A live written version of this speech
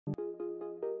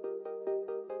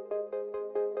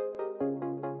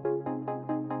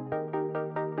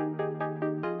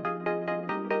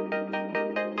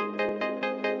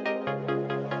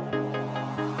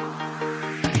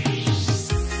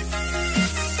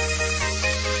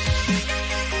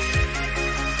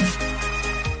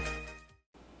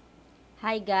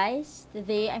Hi guys,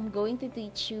 today I'm going to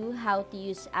teach you how to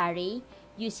use array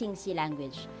using C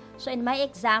language. So in my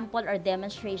example or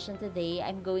demonstration today,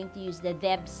 I'm going to use the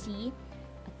DevC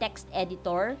text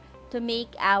editor to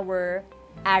make our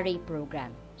array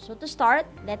program. So to start,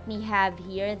 let me have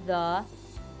here the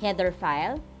header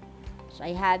file. So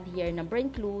I have here number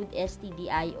include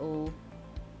stdio.h.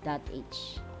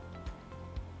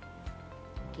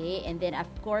 Okay, and then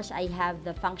of course I have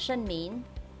the function main.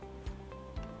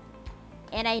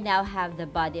 And I now have the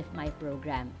body of my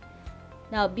program.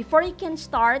 Now, before you can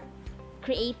start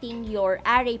creating your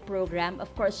array program, of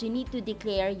course, you need to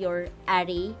declare your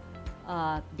array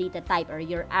data type or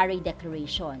your array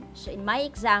declaration. So, in my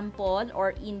example,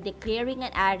 or in declaring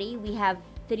an array, we have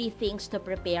three things to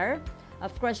prepare.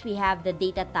 Of course, we have the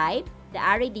data type, the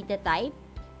array data type,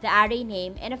 the array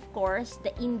name, and of course,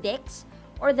 the index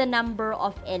or the number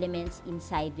of elements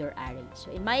inside your array. So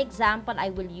in my example,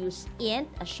 I will use int,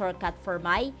 a shortcut for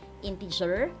my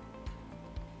integer.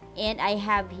 And I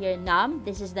have here num,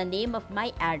 this is the name of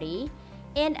my array.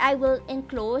 And I will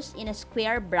enclose in a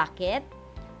square bracket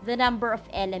the number of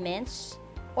elements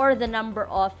or the number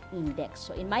of index.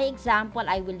 So in my example,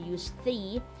 I will use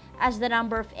 3 as the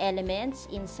number of elements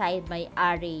inside my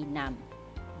array num.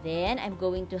 Then I'm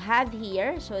going to have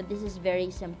here, so this is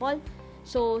very simple.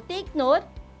 So take note,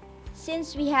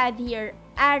 since we have here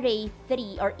array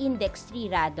 3 or index 3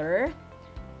 rather,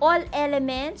 all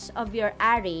elements of your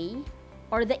array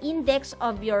or the index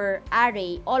of your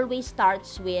array always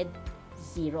starts with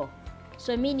 0.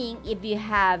 So meaning if you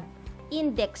have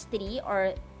index 3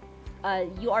 or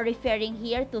you are referring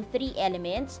here to 3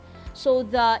 elements, so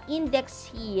the index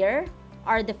here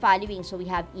are the following. So we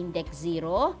have index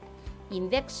 0,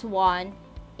 index 1,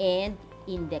 and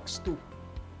index 2.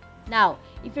 Now,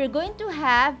 if you're going to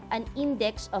have an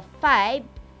index of 5,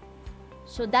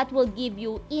 so that will give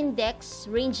you index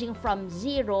ranging from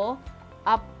 0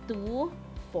 up to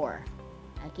 4.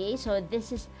 Okay, so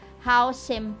this is how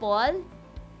simple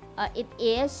it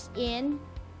is in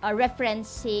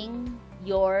referencing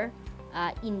your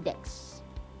index.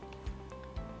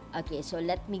 Okay, so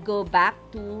let me go back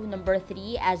to number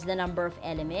 3 as the number of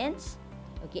elements.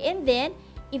 Okay, and then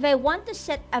if I want to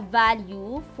set a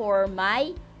value for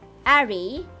my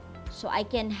array, so I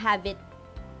can have it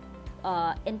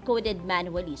encoded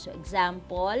manually. So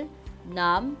example,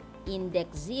 num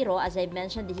index 0, as I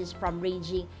mentioned, this is from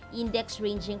index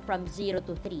ranging from 0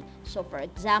 to 3. So for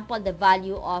example, the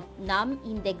value of num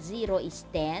index 0 is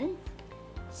 10.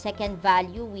 Second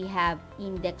value, we have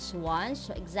index 1.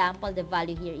 So example, the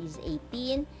value here is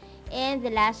 18. And the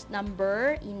last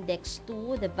number, index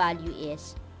 2, the value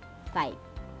is 5.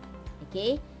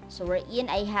 Okay, so wherein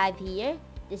I have here,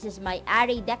 this is my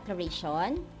array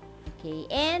declaration. Okay,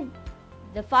 and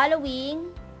the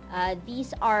following,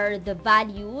 these are the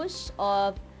values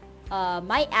of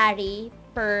my array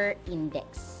per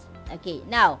index. Okay,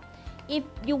 now, if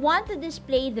you want to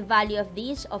display the value of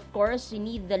these, of course, you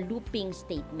need the looping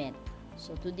statement.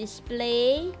 So, to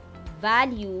display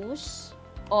values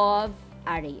of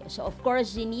array. So, of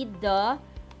course, you need the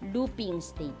looping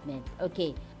statement.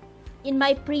 Okay, in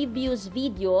my previous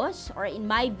videos or in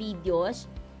my videos,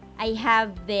 I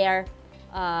have there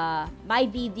my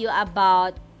video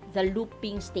about the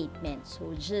looping statement.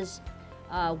 So just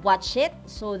watch it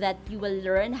so that you will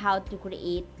learn how to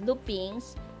create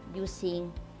loopings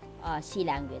using C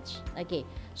language. Okay,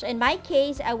 so in my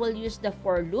case, I will use the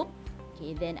for loop.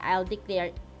 Okay, then I'll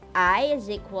declare I is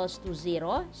equals to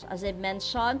 0. So as I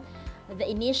mentioned, the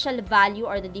initial value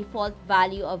or the default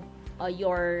value of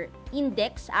your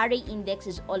index, array index,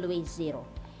 is always 0.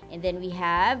 And then we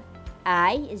have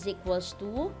I is equals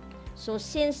to, so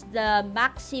since the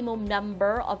maximum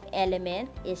number of element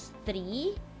is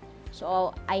 3,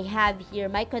 so I have here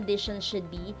my condition should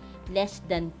be less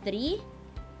than 3,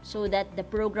 so that the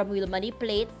program will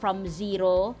manipulate from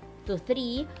 0 to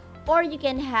 3, or you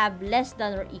can have less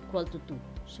than or equal to 2.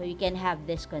 So you can have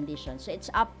this condition. So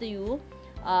it's up to you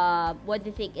what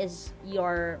you think is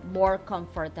you're more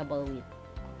comfortable with.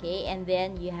 Okay, and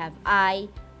then you have I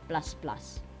plus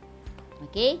plus.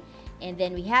 Okay, and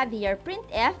then we have here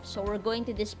printf. So we're going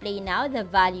to display now the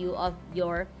value of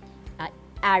your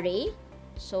array.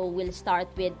 So we'll start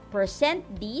with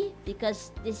 %d because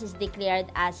this is declared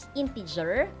as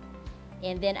integer.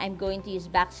 And then I'm going to use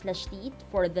 \t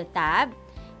for the tab.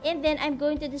 And then I'm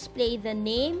going to display the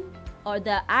name or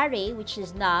the array, which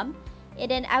is num.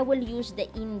 And then I will use the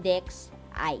index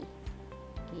I.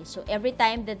 Okay, so every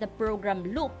time that the program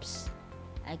loops,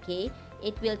 okay,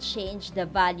 it will change the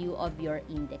value of your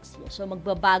index here. So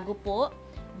magbabago po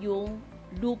yung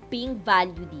looping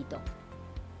value dito.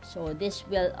 So this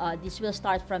will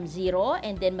start from 0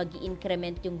 and then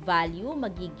magi-increment yung value,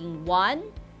 magiging 1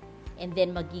 and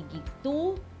then magiging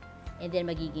 2 and then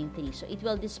magiging 3. So it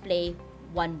will display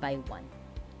 1 by 1.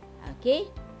 Okay?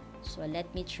 So let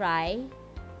me try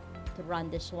to run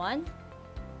this one.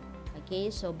 Okay,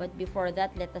 so but before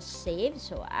that, let us save.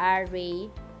 So array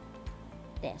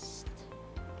test.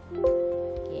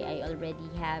 Okay, I already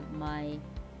have my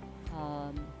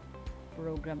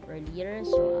program earlier,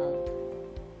 so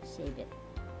I'll save it.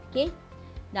 Okay,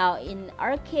 now in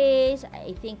our case,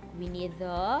 I think we need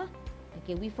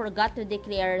we forgot to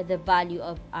declare the value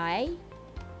of I,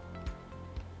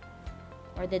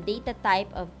 or the data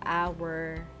type of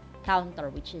our counter,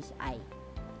 which is I.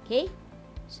 Okay,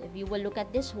 so if you will look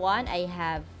at this one, I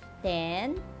have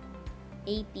 10,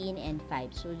 18, and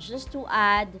 5. So just to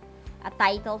add a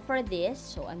title for this,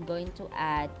 so I'm going to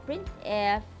add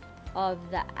printf of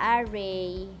the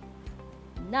array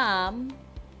num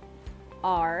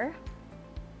r,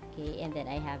 okay, and then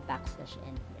I have backslash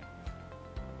n here.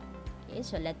 Okay,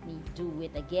 so let me do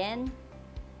it again.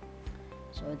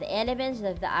 So the elements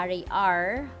of the array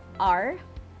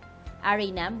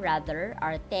array num rather,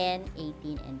 are 10,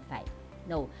 18, and 5.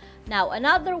 No. Now,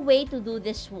 another way to do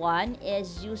this one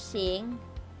is using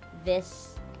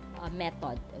this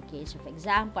method. Okay, so for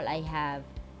example, I have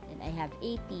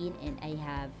 18 and I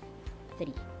have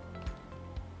 3.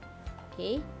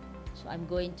 Okay, so I'm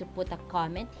going to put a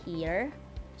comment here.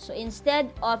 So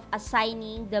instead of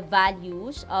assigning the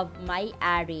values of my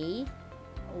array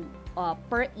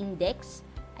per index,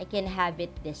 I can have it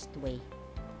this way.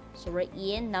 So we're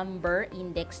in number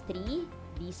index 3.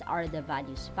 These are the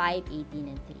values 5, 18,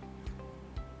 and 3.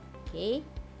 Okay,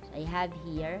 so I have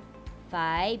here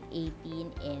 5,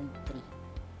 18, and 3.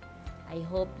 I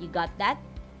hope you got that.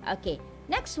 Okay,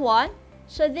 next one.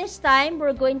 So this time,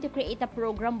 we're going to create a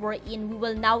program wherein we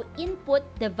will now input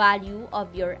the value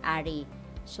of your array.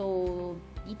 So,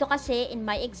 dito kasi, in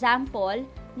my example,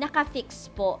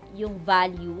 naka-fix po yung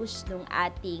values ng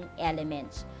ating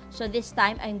elements. So, this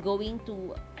time, I'm going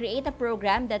to create a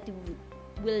program that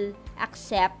will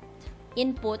accept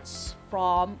inputs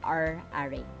from our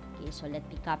array. Okay, so let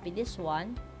me copy this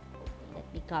one. Okay, let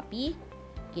me copy.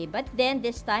 Okay, but then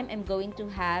this time, I'm going to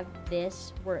have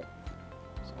this word.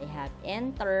 So, I have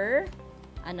enter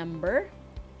a number.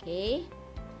 Okay,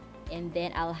 and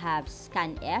then I'll have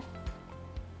scanf.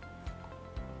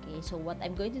 Okay, so what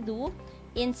I'm going to do,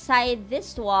 inside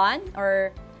this one,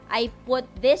 or I put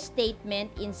this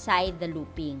statement inside the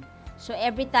looping. So,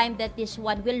 every time that this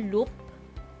one will loop,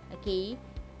 okay,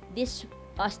 these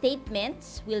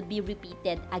statements will be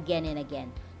repeated again and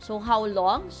again. So, how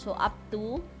long? So, up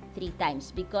to 3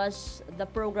 times, because the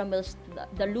program will,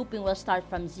 the looping will start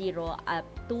from 0 up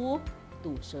to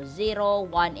 2. So, 0,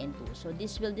 1, and 2. So,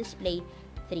 this will display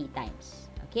 3 times.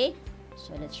 Okay?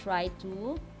 So, let's try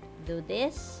to do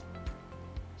this.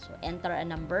 So, enter a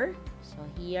number. So,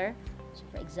 here, so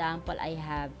for example, I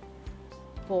have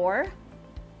 4,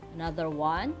 another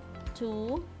 1,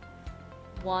 2,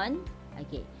 1.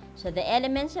 Okay. So, the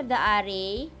elements of the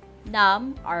array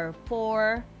num are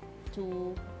 4,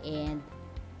 2, and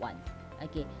 1.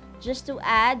 Okay. Just to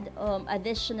add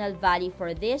additional value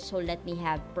for this, so let me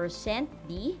have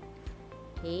 %d.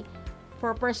 Okay.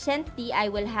 For %d, I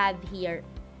will have here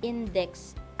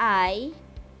index I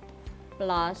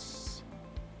plus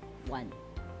 1.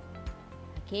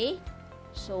 Okay.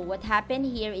 So, what happened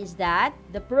here is that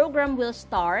the program will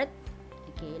start.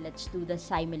 Okay, let's do the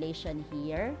simulation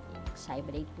here.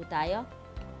 Simulate po tayo.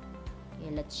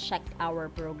 Okay, let's check our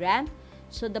program.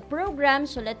 So, the program,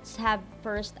 so let's have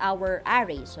first our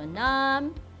array. So,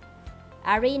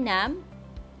 array num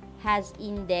has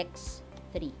index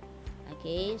 3.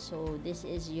 Okay, so this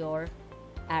is your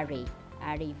array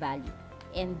value.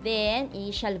 And then,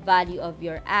 initial value of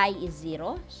your I is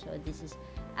 0. So, this is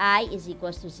I is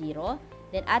equals to 0.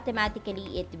 Then,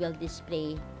 automatically, it will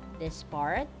display this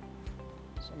part.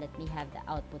 So, let me have the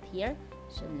output here.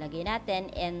 So, lagay natin,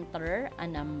 enter a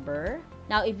number.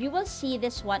 Now, if you will see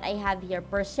this one, I have here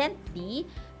 %d.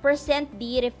 %d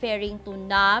referring to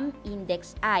num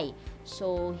index I.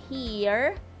 So,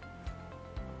 here,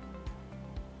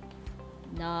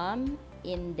 num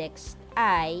index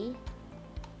I.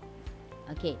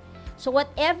 Okay. So,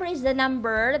 whatever is the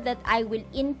number that I will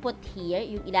input here,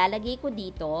 yung ilalagay ko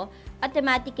dito,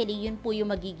 automatically, yun po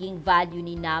yung magiging value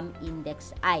ni num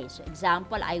index I. So,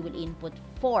 example, I will input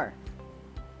 4.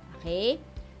 Okay?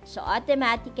 So,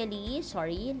 automatically,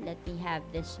 sorry, let me have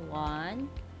this one.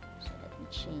 So, let me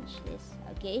change this.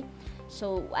 Okay?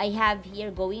 So, I have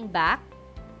here going back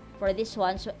for this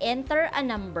one. So, enter a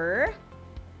number.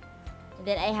 And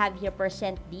then, I have here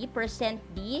 %d.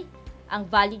 %d, ang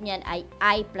value niyan ay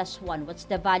I plus 1. What's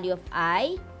the value of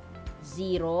I?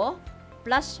 0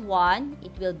 plus 1,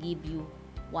 it will give you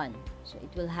 1. So,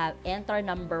 it will have enter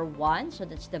number 1. So,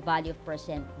 that's the value of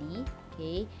percent %d.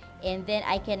 Okay. And then,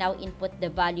 I can now input the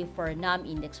value for num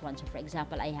index 1. So, for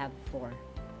example, I have 4.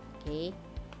 Okay.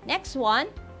 Next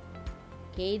one.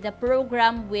 Okay. The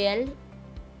program will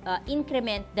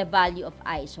increment the value of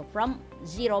I. So, from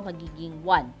 0, magiging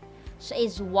 1. So,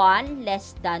 is 1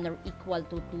 less than or equal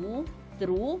to 2?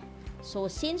 True. So,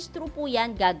 since true po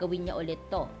yan, gagawin niya ulit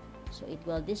to. So, it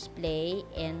will display,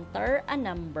 enter a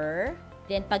number.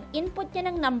 Then, pag input niya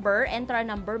ng number, enter a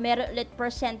number, meron ulit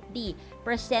percent %d.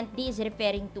 Percent %d is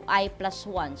referring to I plus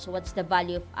 1. So, what's the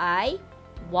value of I?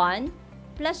 1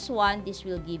 plus 1, this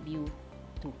will give you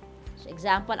 2. So,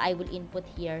 example, I will input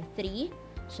here 3.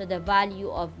 So, the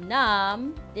value of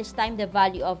num, this time the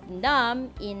value of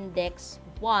num index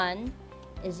 1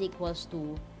 is equals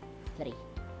to 3.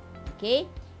 Okay?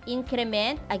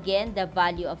 Increment, again, the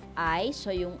value of I.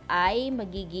 So, yung I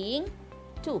magiging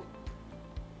 2.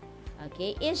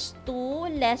 Okay? Is 2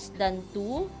 less than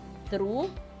 2? True.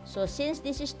 So, since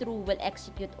this is true, we'll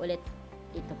execute ulit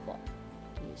ito po.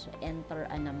 Okay? So, enter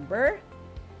a number.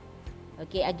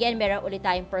 Okay? Again, meron ulit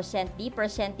tayong percent %d.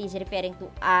 Percent %d is referring to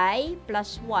I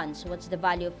plus 1. So, what's the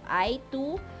value of I?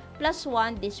 2 plus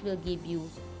 1. This will give you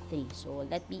 3. So,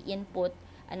 let me input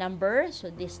a number. So,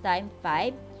 this time,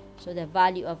 5. So, the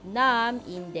value of num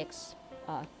index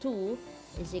 2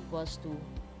 is equals to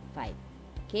 5.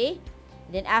 Okay?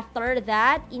 Then, after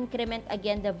that, increment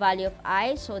again the value of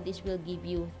I. So, this will give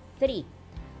you 3.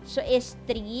 So, is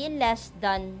 3 less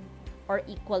than or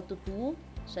equal to 2?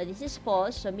 So, this is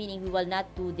false. So, meaning we will not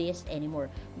do this anymore.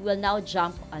 We will now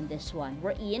jump on this one.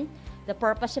 Wherein, the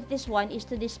purpose of this one is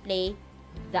to display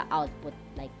the output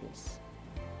like this.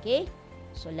 Okay?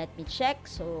 So, let me check.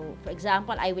 So, for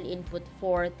example, I will input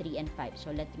 4, 3, and 5.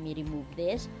 So, let me remove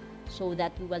this so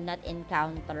that we will not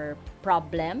encounter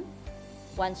problem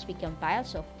once we compile.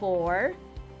 So, 4,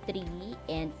 3,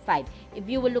 and 5. If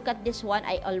you will look at this one,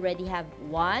 I already have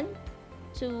 1,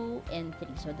 2, and 3.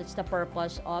 So, that's the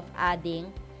purpose of adding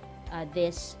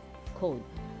this code.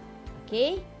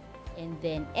 Okay? And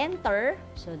then, enter.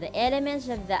 So, the elements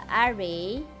of the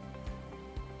array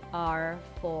are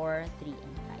 4, 3,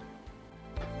 and 5.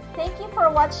 Thank you for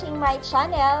watching my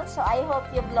channel. So, I hope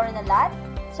you've learned a lot.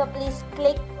 So, please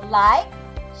click like,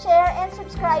 share, and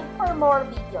subscribe for more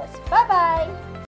videos. Bye-bye!